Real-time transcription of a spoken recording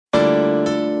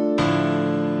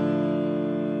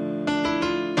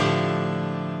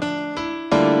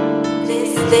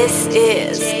This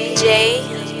is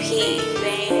JP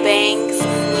Banks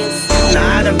Music.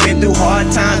 Nah, I done been through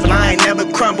hard times, but I ain't never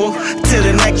crumble. Till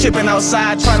the neck tripping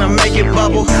outside, tryna make it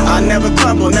bubble. I never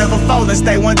crumble, never fold, and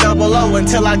stay 100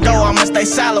 until I go. I'ma stay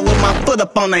solid with my foot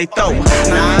up on they throat.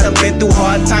 Nah, I done been through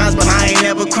hard times, but I ain't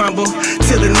never crumble.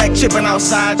 Till the neck tripping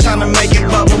outside, tryna make it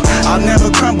bubble. I'll never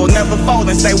crumble, never fold,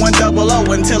 and stay 100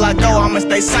 until I go. I'ma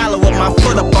stay solid with my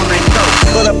foot up on they throat.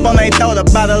 Foot up on they throat,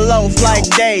 about a loaf like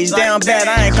days. Damn bad,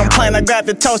 I ain't complain. I grabbed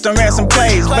the toast and ran some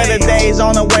plays. Better days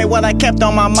on the way, what I kept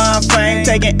on my mind frame.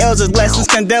 Taking L's as lessons,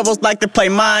 can devils like to play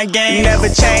mind games. Never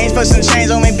change, first and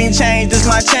change, only been changed, this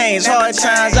my change. Hard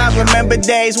times, I remember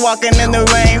days walking in the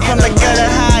rain. From the gutter,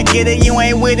 how I get it, you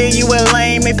ain't with it, you a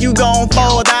lame. If you gon'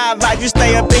 fold, I advise you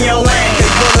stay up in your lane.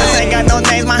 Cause bullets ain't got no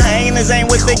names, my hyenas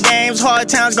ain't with the games. Hard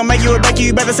times gon' make you a Becky,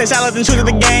 you better stay solid and true to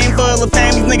the game. Full of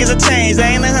fame, these niggas are changed,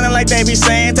 they ain't a hundred like they be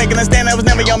saying. Taking a stand, that was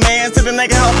never your man. To the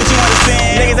naked hope that you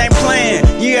understand. Niggas ain't playing,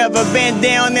 you ever been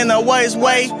down in the worst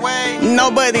way?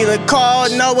 Nobody to call,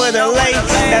 nowhere to lay.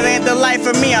 That ain't the life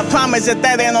for me, I promise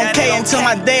that ain't okay. Until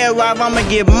my day arrive, I'ma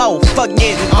get more, fuck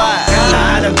getting by.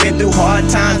 Nah, I done been through hard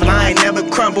times, but I ain't never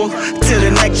crumble. Till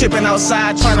the neck tripping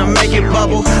outside, tryna make it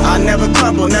bubble. I never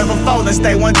crumble, never fold, and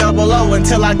stay 100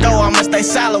 until I go. I'ma stay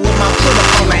solid with my foot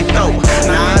up on they throat.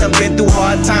 Nah, I done been through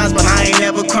hard times, but I ain't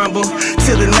never crumble.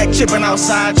 Till the neck tripping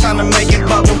outside, tryna make it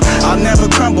bubble. I'll never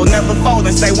crumble, never fold,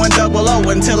 and stay 100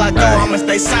 until I go. I'ma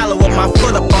stay solid with my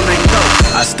foot up on they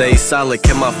throat. I stay solid,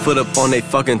 kept my foot up on they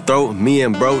fucking throat. Me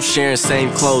and bro sharing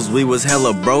same clothes, we was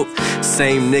hella broke.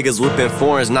 Same niggas whipping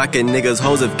foreigns, knocking niggas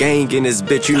hoes. If gang in this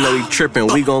bitch, you know he trippin',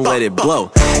 we gon' let it blow.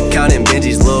 Counting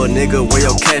Benjis, little nigga, where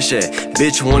your cash at?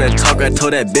 Bitch wanna talk, I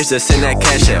told that bitch to send that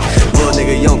cash out. Little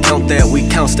nigga, you don't count that, we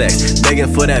count stacks.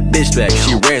 Begging for that bitch back,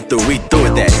 she ran through, we threw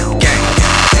it that gang.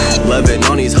 Loving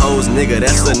on these hoes, nigga,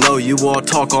 that's a no. You all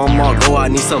talk on my go, I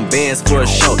need some bands for a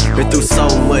show. Been through so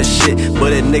much shit,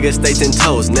 but a nigga stay 10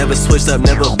 toes. Never switched up,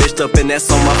 never bitched up, and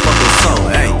that's on my fucking soul.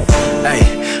 Hey,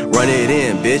 hey, run it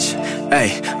in, bitch.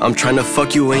 Hey, I'm tryna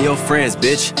fuck you and your friends,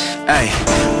 bitch. Hey,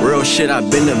 real shit, I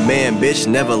been the man, bitch.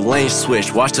 Never lane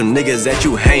switch, watch them niggas that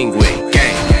you hang with,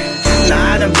 gang.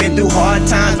 Nah, I done been through hard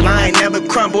times, but I ain't never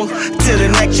crumble. Till the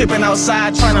neck tripping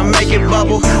outside, tryna make it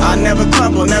bubble. I never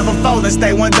crumble, never fold, and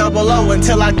stay 100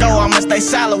 until I go. I'ma stay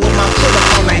solid with my foot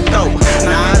up on they throat.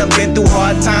 Nah, I done been through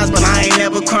hard times, but I ain't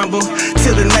never crumble.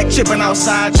 Till the neck tripping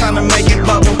outside, tryna make it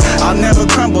bubble. I'll never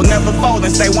crumble, never fold,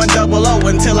 and stay 100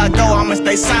 until I go. I'ma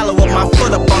stay solid with my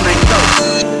foot up on they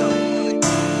throat.